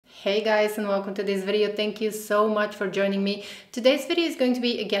Hey guys, and welcome to this video. Thank you so much for joining me. Today's video is going to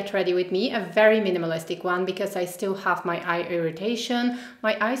be a get ready with me, a very minimalistic one because I still have my eye irritation.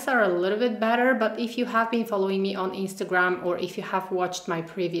 My eyes are a little bit better, but if you have been following me on Instagram or if you have watched my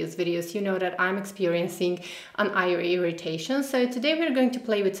previous videos, you know that I'm experiencing an eye irritation. So today we're going to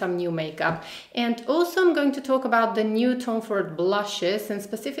play with some new makeup, and also I'm going to talk about the new Tom Ford blushes, and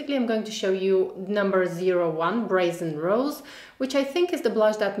specifically I'm going to show you number 01 Brazen Rose, which I think is the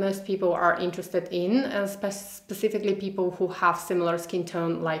blush that most people are interested in, specifically people who have similar skin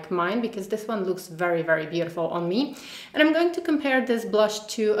tone like mine, because this one looks very, very beautiful on me. And I'm going to compare this blush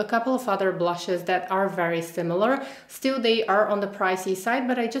to a couple of other blushes that are very similar. Still, they are on the pricey side,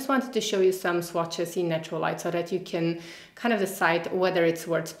 but I just wanted to show you some swatches in natural light so that you can kind of decide whether it's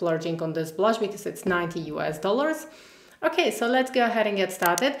worth splurging on this blush because it's $90 US. Okay, so let's go ahead and get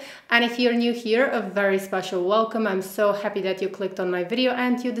started. And if you're new here, a very special welcome. I'm so happy that you clicked on my video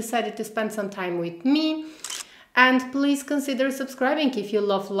and you decided to spend some time with me. And please consider subscribing if you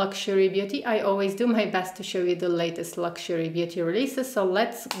love luxury beauty. I always do my best to show you the latest luxury beauty releases. So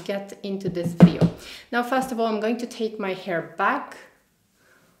let's get into this video. Now, first of all, I'm going to take my hair back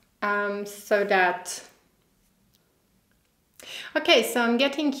so that... Okay, so I'm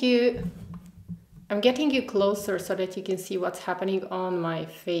getting you closer so that you can see what's happening on my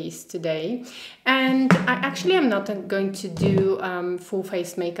face today. And I am not going to do full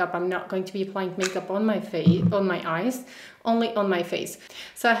face makeup. I'm not going to be applying makeup on my face, on my eyes, only on my face.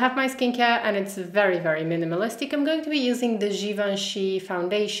 So I have my skincare and it's very, very minimalistic. I'm going to be using the Givenchy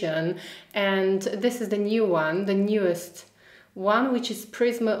foundation, and this is the new one, the newest one, which is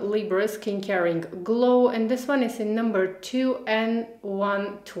Prisma Libre Skin Caring Glow, and this one is in number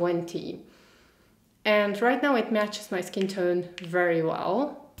 2N120. And right now it matches my skin tone very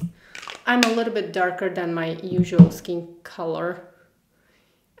well. I'm a little bit darker than my usual skin color.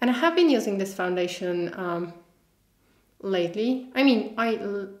 And I have been using this foundation lately. I mean, I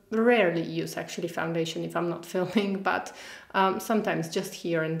rarely use actually foundation if I'm not filming, but sometimes just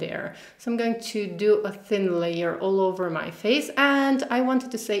here and there. So I'm going to do a thin layer all over my face. And I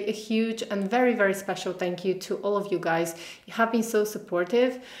wanted to say a huge and very, very special thank you to all of you guys. You have been so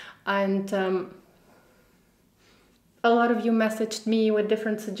supportive, and a lot of you messaged me with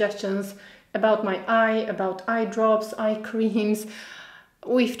different suggestions about my eye, about eye drops, eye creams.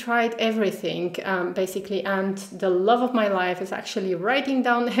 We've tried everything, basically, and the love of my life is actually writing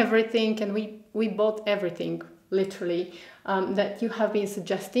down everything, and we bought everything, literally, that you have been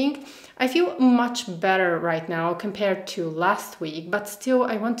suggesting. I feel much better right now compared to last week, but still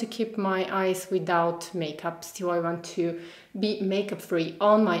I want to keep my eyes without makeup. Still I want to be makeup free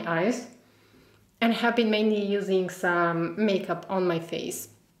on my eyes, and have been mainly using some makeup on my face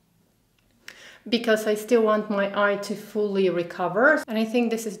because I still want my eye to fully recover. And I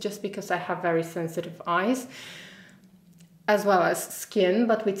think this is just because I have very sensitive eyes as well as skin.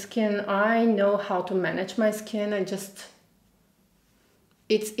 But with skin, I know how to manage my skin.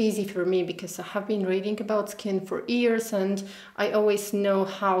 It's easy for me because I have been reading about skin for years, and I always know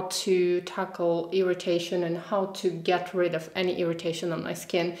how to tackle irritation and how to get rid of any irritation on my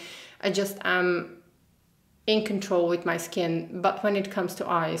skin. I just am in control with my skin, but when it comes to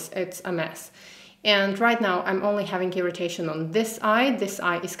eyes, it's a mess. And right now I'm only having irritation on this eye. This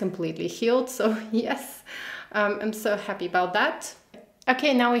eye is completely healed, so yes, I'm so happy about that.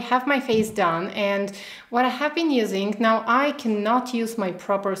 Okay, now we have my face done, and what I have been using, now I cannot use my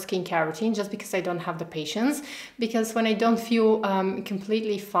proper skincare routine just because I don't have the patience, because when I don't feel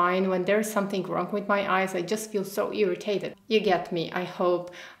completely fine, when there's something wrong with my eyes, I just feel so irritated. You get me, I hope.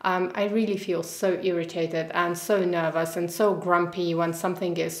 I really feel so irritated and so nervous and so grumpy when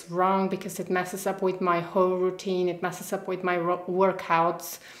something is wrong because it messes up with my whole routine, it messes up with my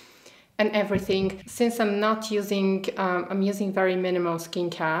workouts and everything. Since I'm not using, I'm using very minimal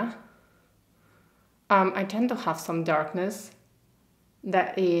skincare, I tend to have some darkness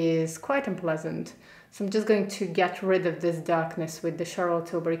that is quite unpleasant. So I'm just going to get rid of this darkness with the Charlotte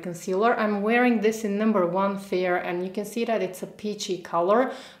Tilbury concealer. I'm wearing this in number 1 Fair, and you can see that it's a peachy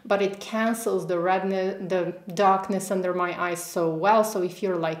color, but it cancels the redness, the darkness under my eyes so well. So if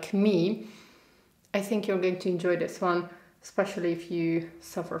you're like me, I think you're going to enjoy this one, especially if you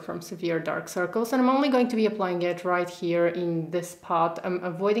suffer from severe dark circles. And I'm only going to be applying it right here in this part. I'm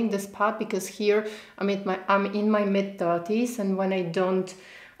avoiding this part because here I'm in my mid-30s, and when I don't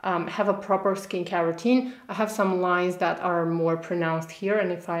have a proper skincare routine, I have some lines that are more pronounced here,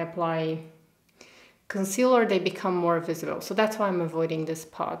 and if I apply concealer, they become more visible. So that's why I'm avoiding this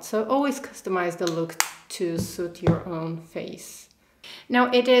part. So always customize the look to suit your own face. Now,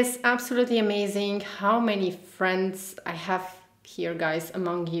 it is absolutely amazing how many friends I have here, guys,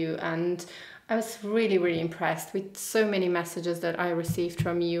 among you, and I was really, really impressed with so many messages that I received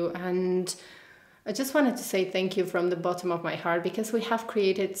from you, and I just wanted to say thank you from the bottom of my heart, because we have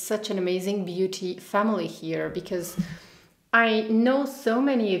created such an amazing beauty family here, because I know so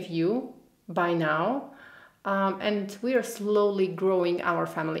many of you by now, and we are slowly growing our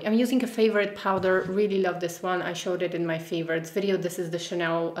family. I'm using a favorite powder, really love this one. I showed it in my favorites video. This is the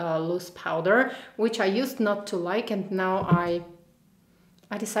Chanel loose powder, which I used not to like, and now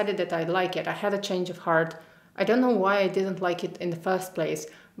I decided that I like it. I had a change of heart. I don't know why I didn't like it in the first place,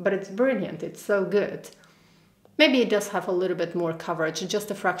 but it's brilliant. It's so good. Maybe it does have a little bit more coverage,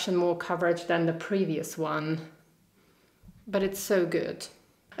 just a fraction more coverage than the previous one, but it's so good.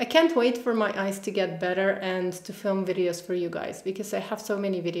 I can't wait for my eyes to get better and to film videos for you guys, because I have so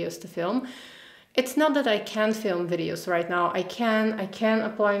many videos to film. It's not that I can't film videos right now. I can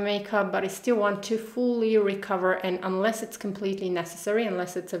apply makeup, but I still want to fully recover, and unless it's completely necessary,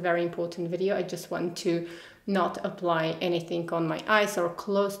 unless it's a very important video, I just want to not apply anything on my eyes or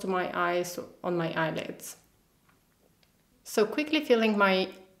close to my eyes or on my eyelids. So quickly filling my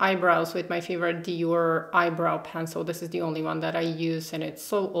eyebrows with my favorite Dior eyebrow pencil. This is the only one that I use, and it's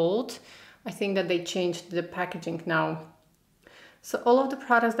so old. I think that they changed the packaging now. So all of the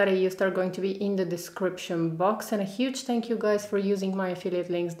products that I used are going to be in the description box, and a huge thank you guys for using my affiliate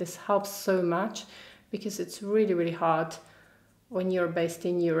links. This helps so much, because it's really, really hard when you're based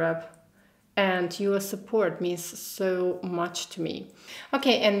in Europe, and your support means so much to me.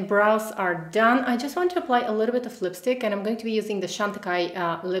 Okay, and brows are done. I just want to apply a little bit of lipstick, and I'm going to be using the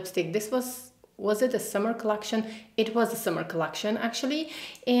Chantecaille lipstick. This was it a summer collection? It was a summer collection, actually.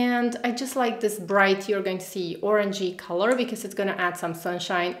 And I just like this bright, you're going to see orangey color, because it's going to add some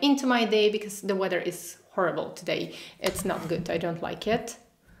sunshine into my day, because the weather is horrible today. It's not good. I don't like it.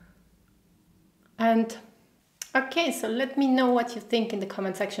 And okay, so let me know what you think in the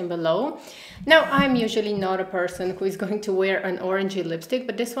comment section below. Now, I'm usually not a person who is going to wear an orangey lipstick,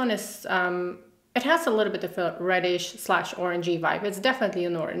 but this one is, it has a little bit of a reddish / orangey vibe. It's definitely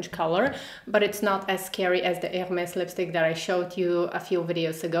an orange color, but it's not as scary as the Hermès lipstick that I showed you a few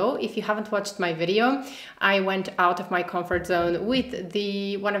videos ago. If you haven't watched my video, I went out of my comfort zone with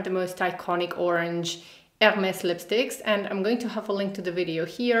one of the most iconic orange Hermès lipsticks, and I'm going to have a link to the video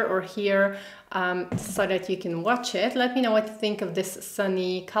here or here, so that you can watch it. Let me know what you think of this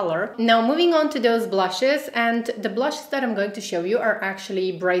sunny color. Now moving on to those blushes, and the blushes that I'm going to show you are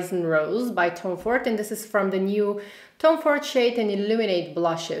actually Brazen Rose by Tom Ford, and this is from the new Tom Ford Shade Illuminate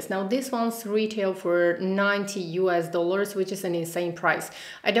blushes. Now these ones retail for $90 US, which is an insane price.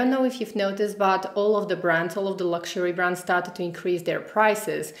 I don't know if you've noticed, but all of the brands, all of the luxury brands started to increase their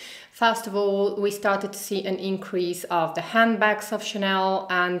prices. First of all, we started to see an increase of the handbags of Chanel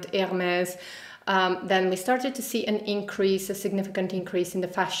and Hermès. Then we started to see a significant increase in the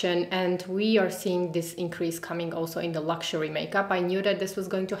fashion, and we are seeing this increase coming also in the luxury makeup. I knew that this was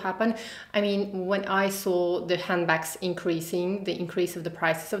going to happen. I mean, when I saw the handbags increasing, the increase of the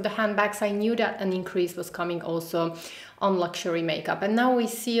prices of the handbags, I knew that an increase was coming also on luxury makeup. And now we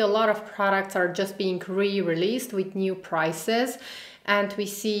see a lot of products are just being re-released with new prices, and we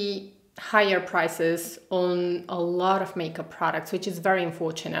see higher prices on a lot of makeup products, which is very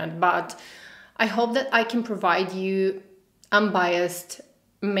unfortunate. But I hope that I can provide you unbiased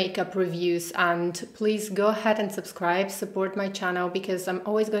makeup reviews, and please go ahead and subscribe, support my channel, because I'm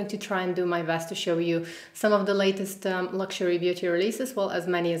always going to try and do my best to show you some of the latest luxury beauty releases, well, as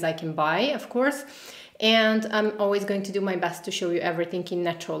many as I can buy, of course. And I'm always going to do my best to show you everything in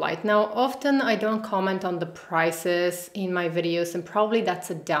natural light. Now, often I don't comment on the prices in my videos, and probably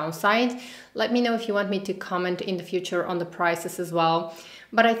that's a downside. Let me know if you want me to comment in the future on the prices as well.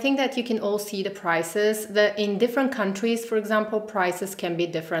 But I think that you can all see the prices. In different countries, for example, prices can be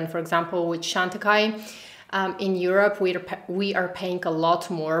different. For example, with Chantecaille, in Europe, we are paying a lot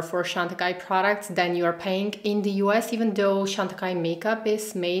more for Chantecaille products than you are paying in the US, even though Chantecaille makeup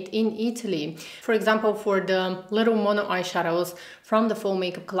is made in Italy. For example, for the little mono eyeshadows from the full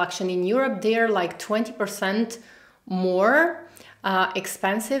makeup collection in Europe, they're like 20% more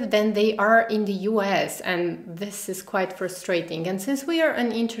expensive than they are in the US, and this is quite frustrating. And since we are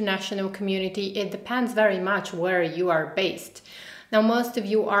an international community, it depends very much where you are based. Now, most of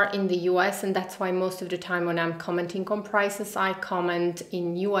you are in the US, and that's why most of the time when I'm commenting on prices, I comment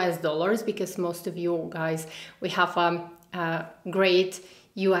in US dollars, because most of you guys, we have a great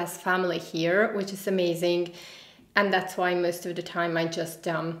US family here, which is amazing. And that's why most of the time I just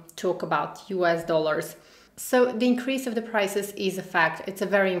talk about US dollars. So the increase of the prices is a fact. It's a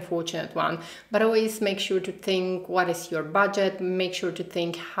very unfortunate one, but always make sure to think what is your budget, make sure to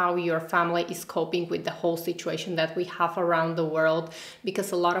think how your family is coping with the whole situation that we have around the world,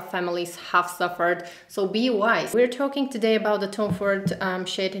 because a lot of families have suffered, so be wise. We're talking today about the Tom Ford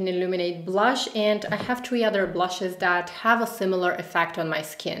Shade Illuminate blush, and I have 3 other blushes that have a similar effect on my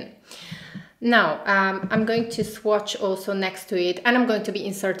skin. Now, I'm going to swatch also next to it, and I'm going to be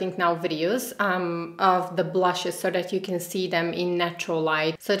inserting now videos of the blushes so that you can see them in natural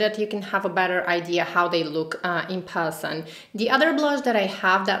light, so that you can have a better idea how they look in person. The other blush that I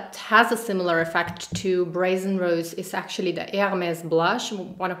have that has a similar effect to Brazen Rose is actually the Hermes blush,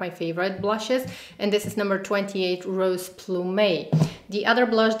 one of my favorite blushes, and this is number 28, Rose Plume. The other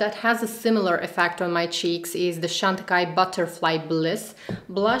blush that has a similar effect on my cheeks is the Chantecaille Butterfly Bliss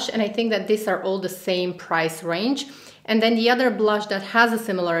blush, and I think that these are all the same price range. And then the other blush that has a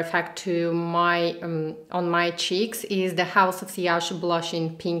similar effect to my on my cheeks is the House of Sillage blush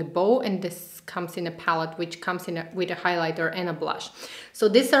in Pink Bow, and this comes in a palette which comes in with a highlighter and a blush. So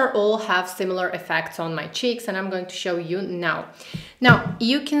these are all have similar effects on my cheeks, and I'm going to show you now. Now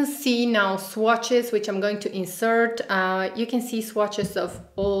you can see now swatches which I'm going to insert. You can see swatches of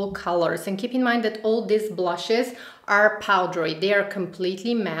all colors, and keep in mind that all these blushes are powdery. They are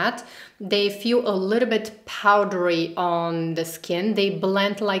completely matte. They feel a little bit powdery on the skin. They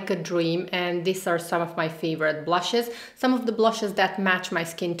blend like a dream, and these are some of my favorite blushes, some of the blushes that match my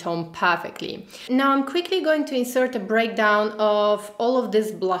skin tone perfectly. Now I'm quickly going to insert a breakdown of all of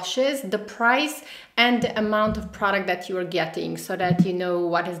these blushes, the price and the amount of product that you are getting, so that you know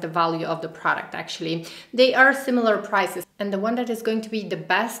what is the value of the product actually. They are similar prices, and the one that is going to be the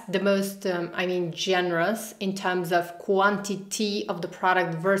best, the most, generous in terms of quantity of the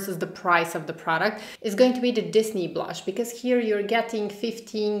product versus the price of the product is going to be the Disney blush, because here you're getting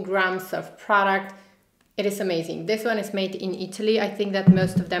 15 grams of product. It is amazing. This one is made in Italy. I think that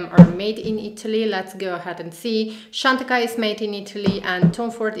most of them are made in Italy. Let's go ahead and see. Chantecaille is made in Italy, and Tom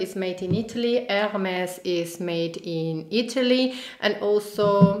Ford is made in Italy. Hermes is made in Italy, and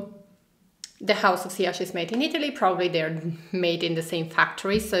also the House of Sillage is made in Italy. Probably they're made in the same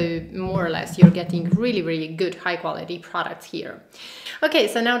factory, so more or less you're getting really, really good high quality products here. Okay,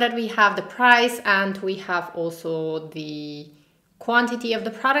 so now that we have the price and we have also the quantity of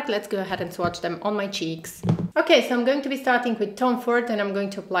the product, let's go ahead and swatch them on my cheeks. Okay, so I'm going to be starting with Tom Ford, and I'm going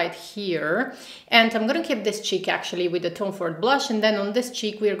to apply it here. And I'm going to keep this cheek actually with the Tom Ford blush, and then on this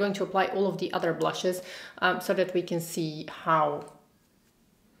cheek we are going to apply all of the other blushes so that we can see how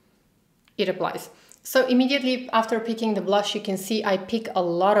it applies. So immediately after picking the blush, you can see I pick a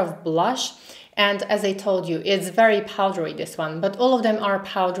lot of blush. And as I told you, it's very powdery, this one, but all of them are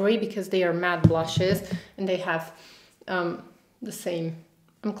powdery because they are matte blushes, and they have the same.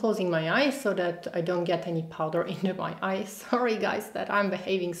 I'm closing my eyes so that I don't get any powder into my eyes. Sorry guys that I'm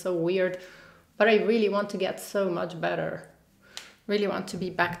behaving so weird, but I really want to get so much better. Really want to be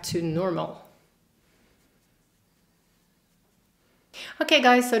back to normal. Okay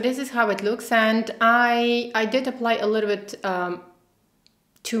guys, so this is how it looks, and I did apply a little bit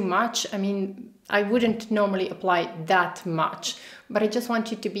too much. I mean, I wouldn't normally apply that much, but I just want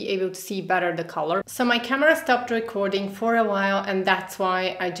you to be able to see better the color. So my camera stopped recording for a while, and that's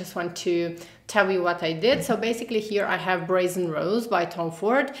why I just want to tell you what I did. So basically here I have Brazen Rose by Tom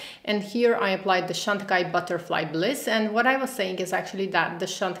Ford, and here I applied the Chantecaille Butterfly Bliss. And what I was saying is actually that the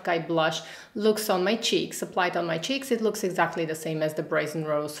Chantecaille blush looks on my cheeks, applied on my cheeks, it looks exactly the same as the Brazen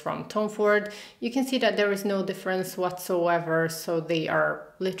Rose from Tom Ford. You can see that there is no difference whatsoever, so they are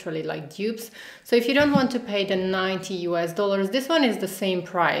literally like dupes. So if you don't want to pay the $90 US, this one is the same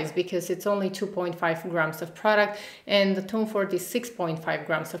price because it's only 2.5 grams of product, and the Tom Ford is 6.5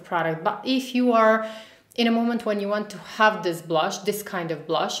 grams of product. But if you are in a moment when you want to have this blush, this kind of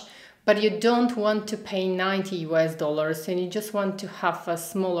blush, but you don't want to pay $90 US and you just want to have a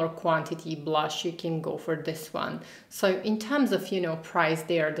smaller quantity blush, you can go for this one. So in terms of, price,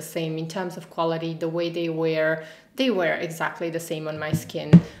 they are the same. In terms of quality, the way they wear exactly the same on my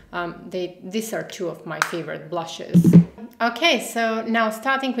skin. These are two of my favorite blushes. Okay, so now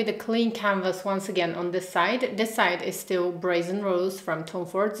starting with a clean canvas once again on this side. This side is still Brazen Rose from Tom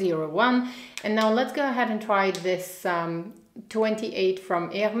Ford 01. And now let's go ahead and try this 28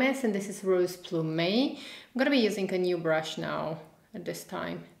 from Hermes, and this is Rose Plume. I'm going to be using a new brush now at this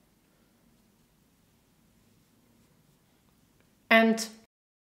time. And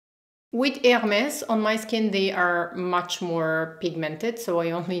with Hermes, on my skin, they are much more pigmented, so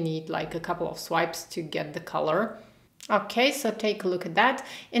I only need like a couple of swipes to get the color. Okay, so take a look at that,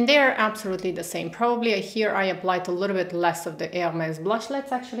 and they are absolutely the same. Probably here I applied a little bit less of the Hermes blush.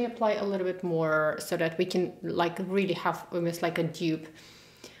 Let's actually apply a little bit more so that we can like really have almost like a dupe.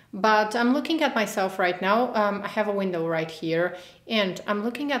 But I'm looking at myself right now. I have a window right here, and I'm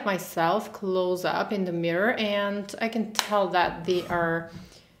looking at myself close up in the mirror, and I can tell that they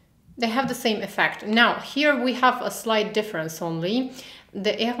have the same effect. Now here we have a slight difference only.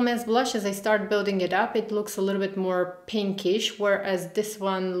 The Hermes blush, as I start building it up, it looks a little bit more pinkish, whereas this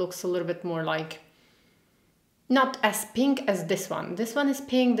one looks a little bit more like, not as pink as this one. This one is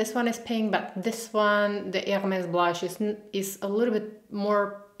pink, this one is pink, but this one, the Hermes blush, is a little bit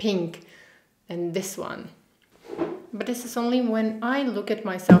more pink than this one. But this is only when I look at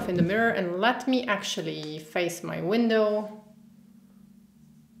myself in the mirror, and let me actually face my window.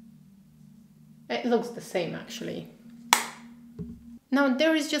 It looks the same actually. Now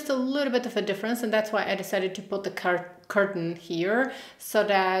there is just a little bit of a difference, and that's why I decided to put the curtain here so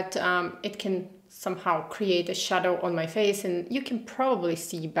that it can somehow create a shadow on my face, and you can probably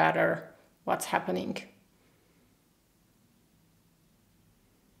see better what's happening.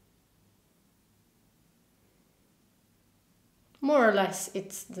 More or less,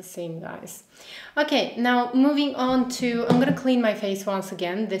 it's the same, guys. Okay, now moving on to, I'm gonna clean my face once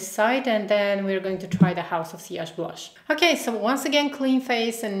again, this side, and then we're going to try the House of Sillage blush. Okay, so once again, clean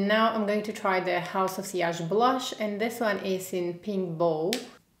face, and now I'm going to try the House of Sillage blush, and this one is in Pink Bow.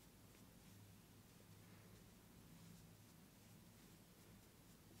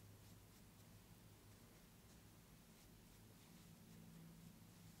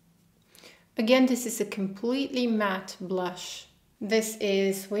 Again, this is a completely matte blush. This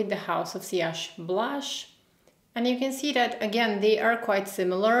is with the House of Sillage blush. And you can see that, again, they are quite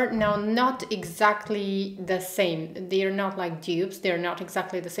similar. Now, not exactly the same. They are not like dupes. They're not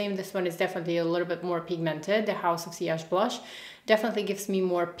exactly the same. This one is definitely a little bit more pigmented. The House of Sillage blush definitely gives me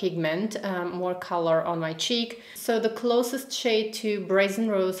more pigment, more color on my cheek. So the closest shade to Brazen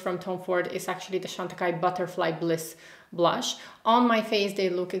Rose from Tom Ford is actually the Chantecaille Butterfly Bliss blush. On my face they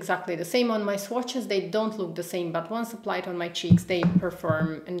look exactly the same. On my swatches they don't look the same, but once applied on my cheeks they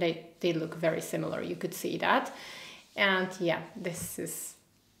perform, and they look very similar. You could see that. And yeah, this is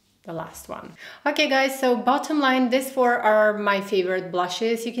the last one. Okay guys, so bottom line, these four are my favorite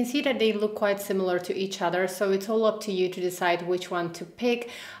blushes. You can see that they look quite similar to each other, so it's all up to you to decide which one to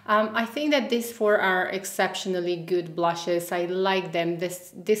pick. I think that these four are exceptionally good blushes. I like them.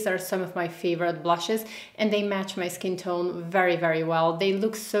 These are some of my favorite blushes, and they match my skin tone very, very well. They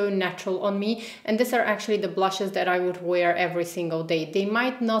look so natural on me, and these are actually the blushes that I would wear every single day. They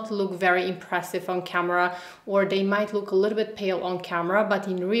might not look very impressive on camera, or they might look a little bit pale on camera, but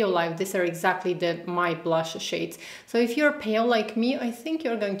in real life these are exactly my blush shades. So if you're pale like me, I think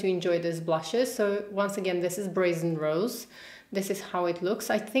you're going to enjoy these blushes. So once again, this is Brazen Rose. This is how it looks.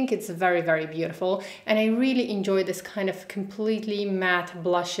 I think it's very, very beautiful, and I really enjoy this kind of completely matte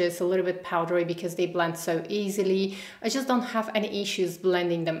blushes, a little bit powdery, because they blend so easily. I just don't have any issues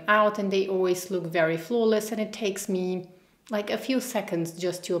blending them out, and they always look very flawless, and it takes me like a few seconds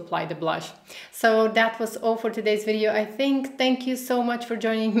just to apply the blush. So that was all for today's video, I think. Thank you so much for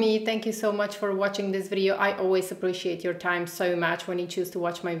joining me. Thank you so much for watching this video. I always appreciate your time so much. When you choose to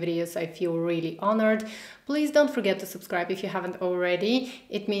watch my videos, I feel really honored. Please don't forget to subscribe if you haven't already.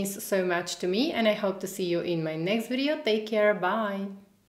 It means so much to me, and I hope to see you in my next video. Take care. Bye.